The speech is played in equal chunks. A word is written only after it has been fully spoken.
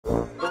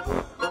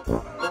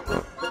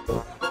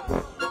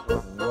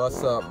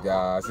What's up,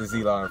 guys? It's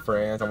Eli and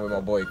Friends. I'm with my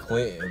boy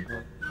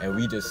Clinton, and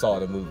we just saw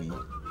the movie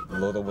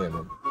Little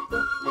Women.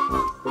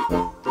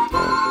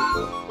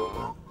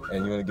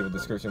 And you want to give a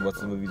description of what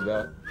the movie's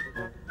about?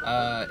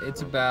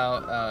 It's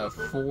about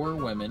 4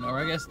 women, or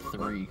I guess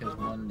 3, because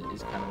one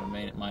is kind of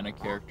a minor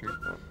character.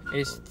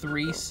 It's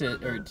 4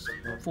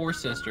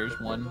 sisters,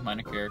 1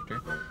 minor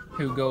character,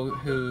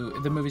 who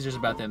the movie's just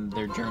about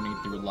their journey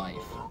through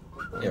life.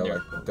 Yeah,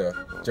 like the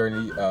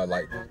journey,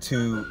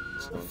 to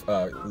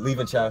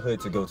leaving childhood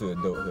to go to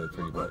adulthood,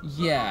 pretty much.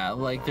 Yeah,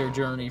 like their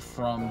journey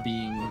from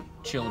being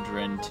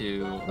children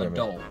to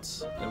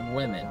adults and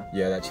women.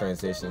 Yeah, that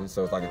transition.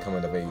 So it's like a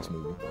coming of age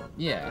movie.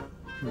 Yeah,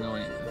 from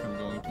going to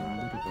little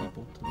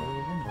people to little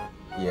women.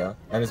 Yeah,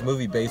 and this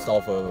movie based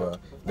off of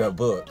the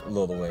book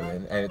Little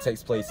Women, and it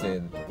takes place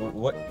in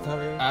what time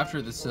period?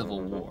 After the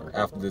Civil War.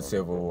 After the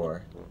Civil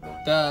War.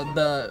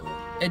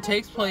 It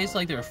takes place,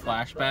 like, there are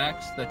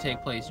flashbacks that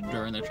take place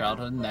during their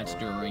childhood, and that's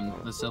during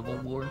the Civil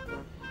War.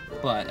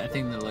 But I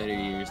think in the later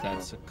years,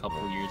 that's a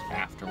couple years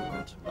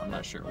afterwards. I'm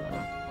not sure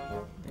when.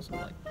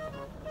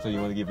 So you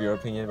want to give your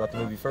opinion about the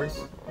movie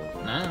first?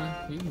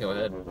 Nah, you can go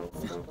ahead.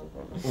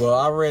 Well,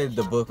 I read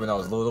the book when I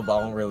was little, but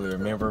I don't really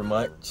remember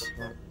much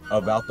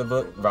about the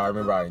book. But I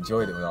remember I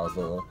enjoyed it when I was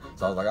little.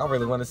 So I was like, I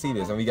really want to see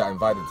this. And we got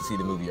invited to see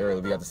the movie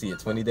early. We got to see it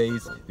 20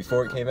 days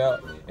before it came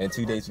out and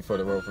 2 days before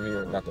the world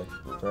premiere. Not the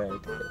drag.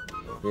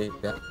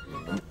 Yeah,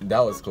 that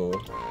was cool.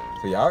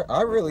 So yeah,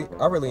 I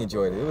really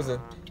enjoyed it. It was a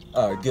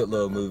good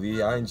little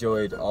movie. I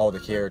enjoyed all the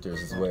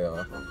characters as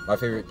well. My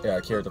favorite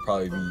character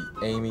probably be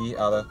Amy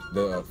out of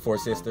the 4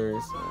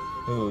 sisters.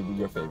 Who would be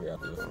your favorite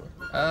out of the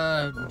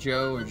 4?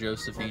 Joe or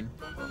Josephine.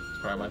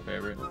 It's probably my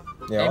favorite.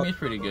 Yeah, Amy's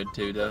pretty good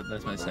too.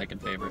 That's my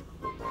second favorite.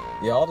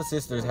 Yeah, all the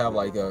sisters have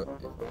like a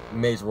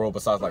major role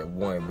besides like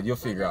one, but you'll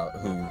figure out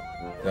who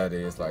that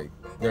is. Like,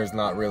 there's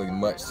not really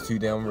much to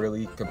them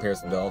really compared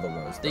to the other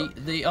ones.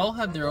 They all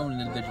have their own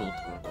individual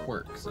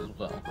quirks as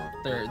well.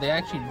 They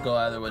actually go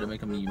out of their way to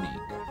make them unique.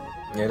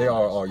 Yeah, they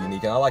are all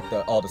unique, and I like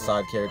all the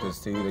side characters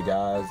too, the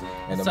guys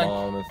and the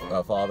mom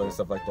and father and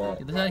stuff like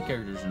that. The side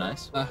characters are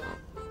nice.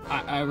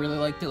 I really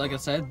liked it. Like I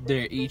said,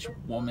 each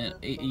of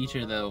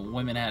the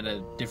women had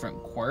a different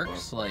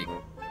quirks. Like,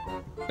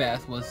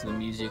 Beth was the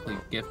musically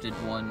gifted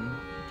one.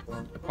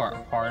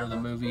 Part of the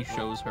movie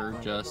shows her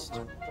just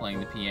playing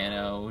the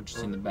piano,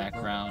 just in the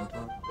background,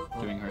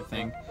 doing her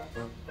thing.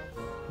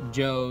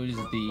 Joe's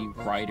the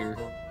writer,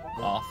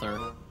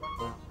 author,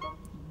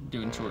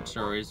 doing short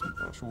stories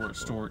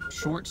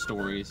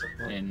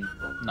and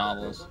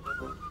novels.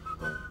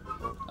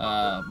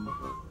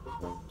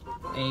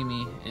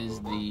 Amy is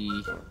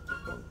the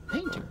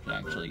painter,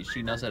 actually.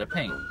 She knows how to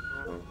paint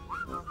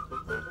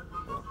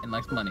and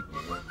likes money.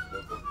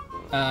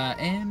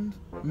 And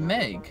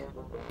Meg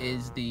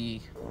is the...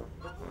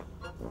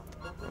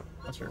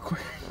 what's her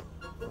quirk?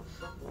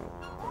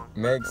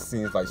 Meg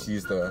seems like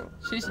she's the...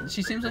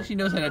 She seems like she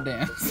knows how to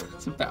dance.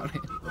 That's about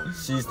it.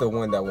 She's the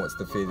one that wants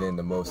to fit in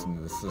the most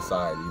into the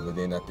society, but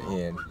then at the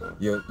end,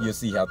 you'll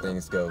see how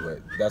things go, but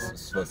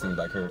that's what seems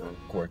like her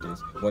quirk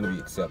is, want to be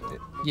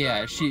accepted.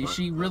 Yeah,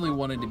 she really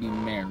wanted to be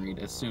married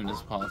as soon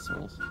as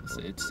possible,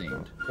 it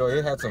seemed. So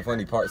it had some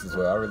funny parts as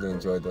well. I really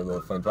enjoyed the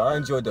little fun part. I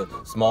enjoyed the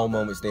small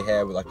moments they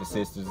had with like the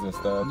sisters and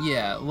stuff.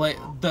 Yeah, like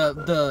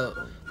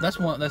that's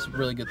a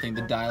really good thing.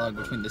 The dialogue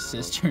between the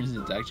sisters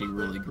is actually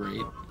really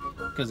great.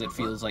 Because it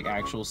feels like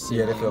actual siblings.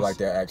 Yeah, they feel like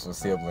they're actual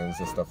siblings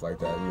and stuff like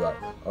that. You're like,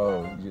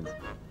 oh,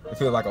 it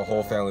feels like a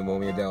whole family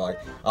movie. And then, like,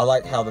 I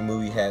like how the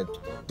movie had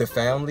the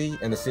family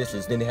and the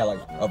sisters. Then they had, like,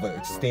 of an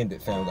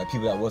extended family, like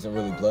people that wasn't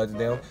really blood to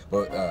them,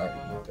 but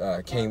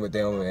came with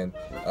them and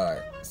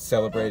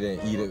celebrated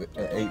and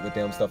ate with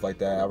them, stuff like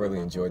that. I really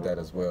enjoyed that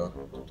as well.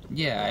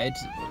 Yeah,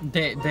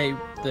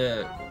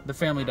 the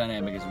family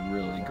dynamic is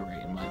really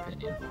great in my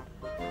opinion.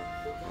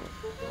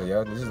 But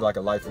yeah, this is like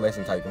a life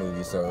lesson type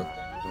movie. So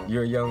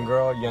you're a young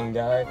girl, young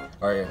guy,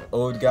 or an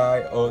old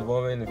guy, old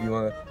woman, if you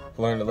want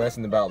to learn a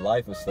lesson about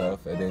life and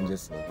stuff, and then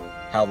just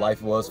how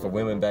life was for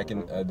women back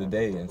in the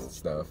day and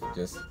stuff.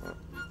 Just,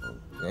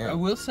 yeah. I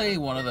will say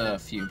one of the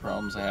few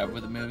problems I have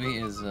with the movie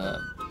is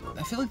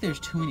I feel like there's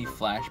too many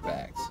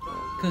flashbacks.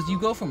 Because you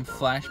go from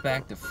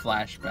flashback to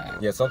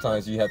flashback. Yeah,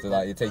 sometimes you have to,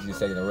 like, it takes you a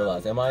second to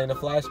realize, am I in a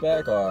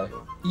flashback, or?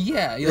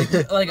 Yeah,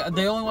 like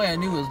the only way I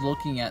knew was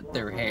looking at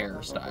their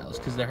hairstyles,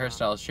 because their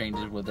hairstyles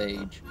changes with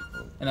age.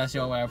 And that's the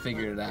only way I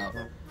figured it out.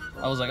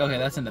 I was like, okay,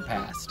 that's in the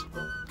past.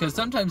 Because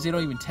sometimes they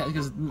don't even tell,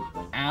 because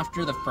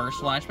after the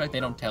first flashback, they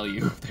don't tell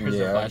you if there's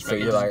a flashback. So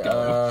you're like,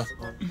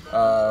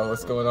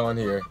 what's going on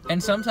here?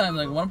 And sometimes,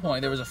 like, one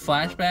point, there was a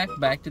flashback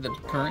back to the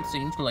current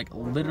scenes for, like,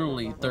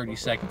 literally 30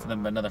 seconds, and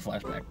then another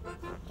flashback.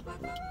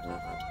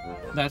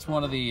 That's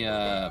one of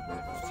the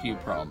few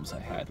problems I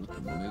had with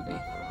the movie.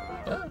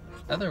 But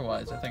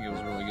otherwise, I think it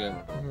was really good.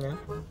 Yeah.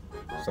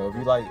 So if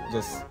you like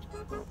just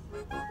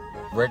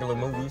regular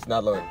movies,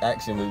 not like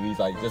action movies,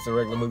 like just a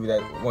regular movie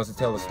that wants to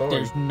tell a story.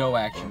 There's no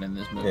action in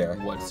this movie Yeah.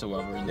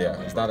 whatsoever. In the Yeah,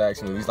 movie. it's not an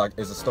action movie. It's like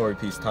it's a story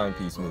piece,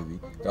 timepiece movie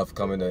of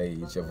coming of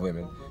age of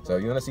women. So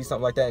if you want to see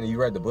something like that and you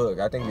read the book,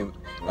 I think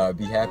you'll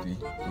be happy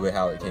with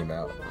how it came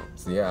out.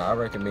 So yeah, I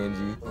recommend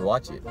you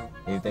watch it.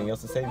 Anything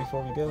else to say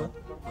before we go?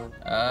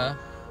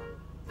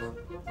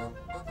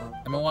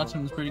 Emma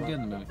Watson was pretty good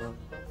in the movie.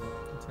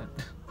 That's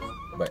it.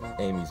 But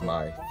Amy's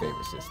my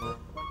favorite sister.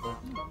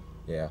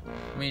 Yeah,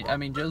 I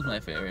mean, Joe's my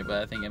favorite,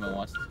 but I think Emma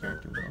Watson's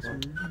character was also really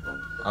good.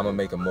 I'm gonna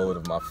make a mold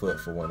of my foot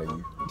for one of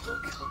you.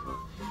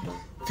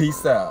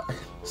 Peace out.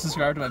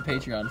 Subscribe to my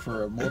Patreon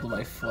for a mold of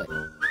my foot.